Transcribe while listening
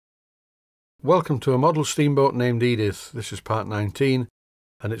Welcome to a model steamboat named Edith. This is part 19,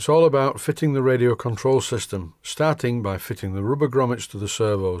 and it's all about fitting the radio control system, starting by fitting the rubber grommets to the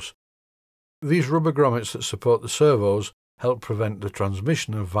servos. These rubber grommets that support the servos help prevent the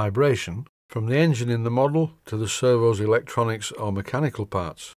transmission of vibration from the engine in the model to the servo's electronics or mechanical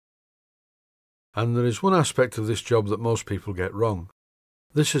parts. And there is one aspect of this job that most people get wrong.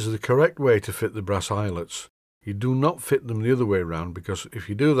 This is the correct way to fit the brass eyelets. You do not fit them the other way around, because if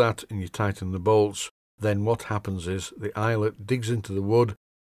you do that and you tighten the bolts, then what happens is the eyelet digs into the wood,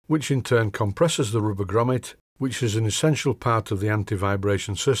 which in turn compresses the rubber grommet, which is an essential part of the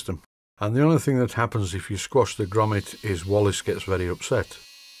anti-vibration system. And the only thing that happens if you squash the grommet is Wallace gets very upset.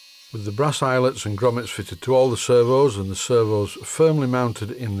 With the brass eyelets and grommets fitted to all the servos and the servos firmly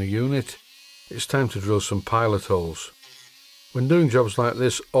mounted in the unit, it's time to drill some pilot holes. When doing jobs like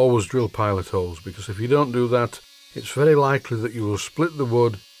this, always drill pilot holes, because if you don't do that, it's very likely that you will split the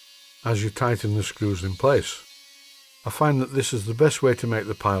wood as you tighten the screws in place. I find that this is the best way to make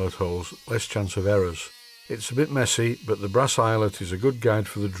the pilot holes, less chance of errors. It's a bit messy, but the brass eyelet is a good guide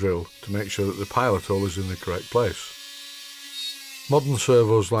for the drill to make sure that the pilot hole is in the correct place. Modern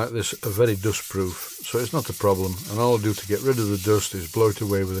servos like this are very dust proof, so it's not a problem, and all I do to get rid of the dust is blow it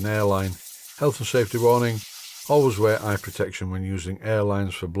away with an airline. Health and safety warning: always wear eye protection when using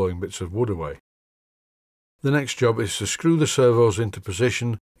airlines for blowing bits of wood away. The next job is to screw the servos into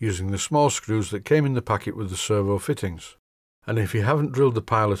position using the small screws that came in the packet with the servo fittings. And if you haven't drilled the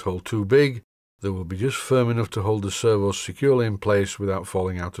pilot hole too big, they will be just firm enough to hold the servos securely in place without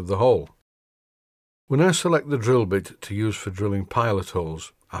falling out of the hole. When I select the drill bit to use for drilling pilot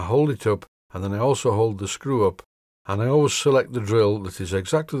holes, I hold it up and then I also hold the screw up, and I always select the drill that is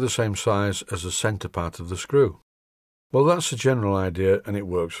exactly the same size as the centre part of the screw. Well, that's a general idea and it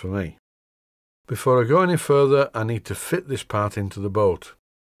works for me. Before I go any further, I need to fit this part into the boat.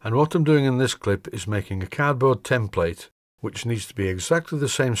 And what I'm doing in this clip is making a cardboard template which needs to be exactly the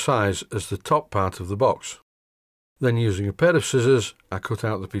same size as the top part of the box. Then, using a pair of scissors, I cut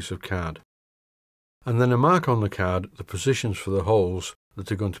out the piece of card. And then I mark on the card the positions for the holes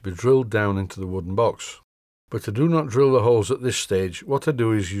that are going to be drilled down into the wooden box. But I do not drill the holes at this stage. What I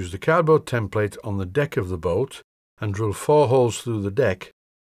do is use the cardboard template on the deck of the boat and drill 4 holes through the deck,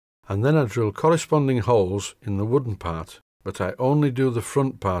 and then I drill corresponding holes in the wooden part, but I only do the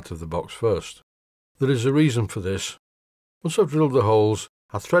front part of the box first. There is a reason for this. Once I've drilled the holes,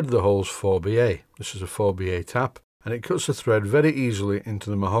 I thread the holes 4BA. This is a 4BA tap, and it cuts the thread very easily into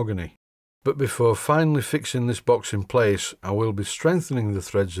the mahogany. But before finally fixing this box in place, I will be strengthening the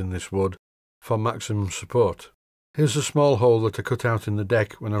threads in this wood for maximum support. Here's a small hole that I cut out in the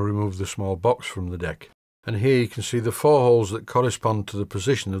deck when I removed the small box from the deck. And here you can see the 4 holes that correspond to the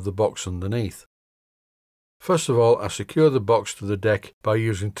position of the box underneath. First of all, I secure the box to the deck by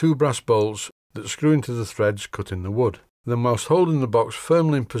using 2 brass bolts that screw into the threads cut in the wood. Then, whilst holding the box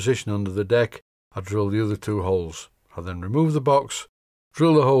firmly in position under the deck, I drill the other 2 holes. I then remove the box,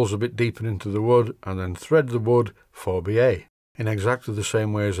 drill the holes a bit deeper into the wood, and then thread the wood 4BA, in exactly the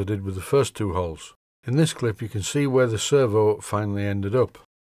same way as I did with the first 2 holes. In this clip you can see where the servo finally ended up.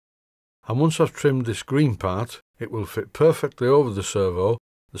 And once I've trimmed this green part, it will fit perfectly over the servo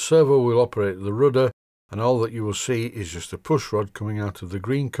will operate the rudder, and all that you will see is just a push rod coming out of the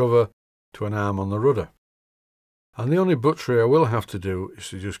green cover to an arm on the rudder. And the only butchery I will have to do is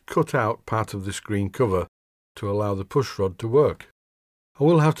to just cut out part of this green cover to allow the push rod to work. I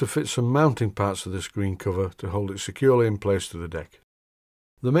will have to fit some mounting parts of this green cover to hold it securely in place to the deck.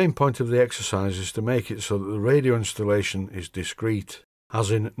 The main point of the exercise is to make it so that the radio installation is discreet, as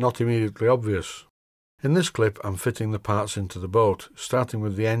in not immediately obvious. In this clip I'm fitting the parts into the boat, starting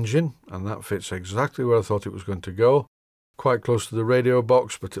with the engine, and that fits exactly where I thought it was going to go, quite close to the radio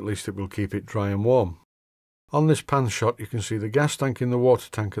box, but at least it will keep it dry and warm. On this pan shot you can see the gas tank in the water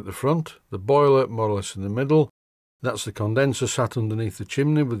tank at the front, the boiler more or less in the middle, that's the condenser sat underneath the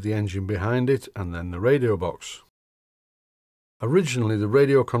chimney with the engine behind it, and then the radio box. Originally the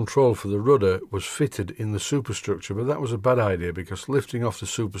radio control for the rudder was fitted in the superstructure, but that was a bad idea because lifting off the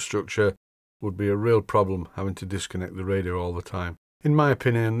superstructure would be a real problem, having to disconnect the radio all the time. In my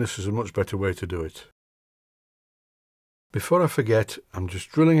opinion, this is a much better way to do it. Before I forget, I'm just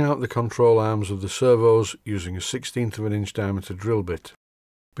drilling out the control arms of the servos using a 1/16 of an inch diameter drill bit,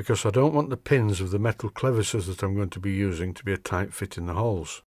 because I don't want the pins of the metal clevises that I'm going to be using to be a tight fit in the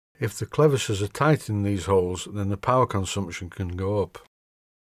holes. If the clevises are tight in these holes, then the power consumption can go up.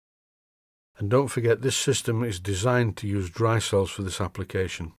 And don't forget, this system is designed to use dry cells for this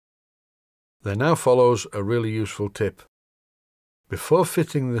application. There now follows a really useful tip. Before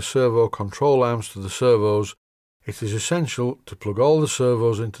fitting the servo control arms to the servos, it is essential to plug all the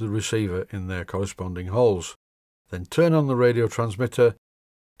servos into the receiver in their corresponding holes. Then turn on the radio transmitter,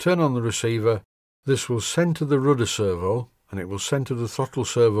 turn on the receiver. This will centre the rudder servo, and it will centre the throttle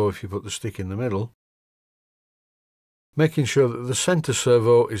servo if you put the stick in the middle, making sure that the centre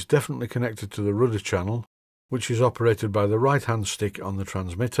servo is definitely connected to the rudder channel, which is operated by the right hand stick on the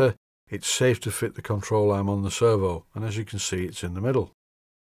transmitter. It's safe to fit the control arm on the servo, and as you can see, it's in the middle.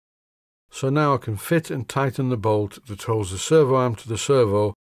 So now I can fit and tighten the bolt that holds the servo arm to the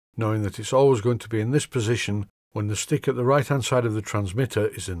servo, knowing that it's always going to be in this position when the stick at the right hand side of the transmitter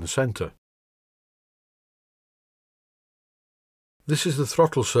is in the centre. This is the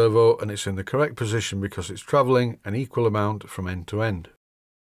throttle servo, and it's in the correct position because it's travelling an equal amount from end to end.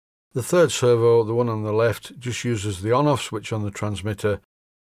 The third servo, the one on the left, just uses the on-off switch on the transmitter,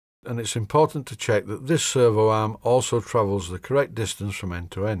 and it's important to check that this servo arm also travels the correct distance from end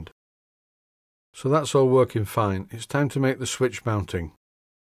to end. So that's all working fine. It's time to make the switch mounting.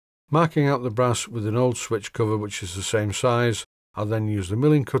 Marking out the brass with an old switch cover which is the same size, I'll then use the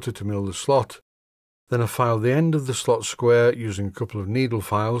milling cutter to mill the slot. Then I file the end of the slot square using a couple of needle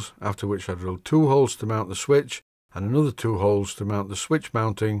files, after which I drill 2 holes to mount the switch and another 2 holes to mount the switch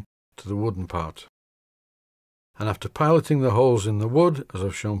mounting to the wooden part. And after piloting the holes in the wood, as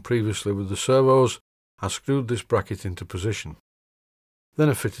I've shown previously with the servos, I screwed this bracket into position. Then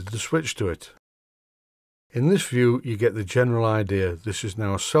I fitted the switch to it. In this view you get the general idea. This is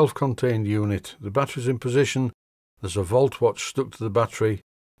now a self-contained unit. The battery's in position, there's a volt watch stuck to the battery,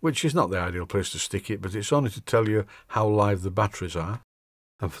 which is not the ideal place to stick it, but it's only to tell you how live the batteries are.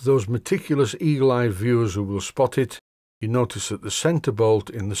 And for those meticulous eagle-eyed viewers who will spot it, you notice that the centre bolt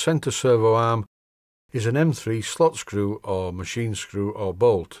in the centre servo arm is an M3 slot screw or machine screw or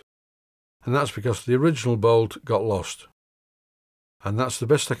bolt. And that's because the original bolt got lost. And that's the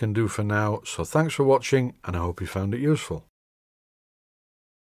best I can do for now, so thanks for watching, and I hope you found it useful.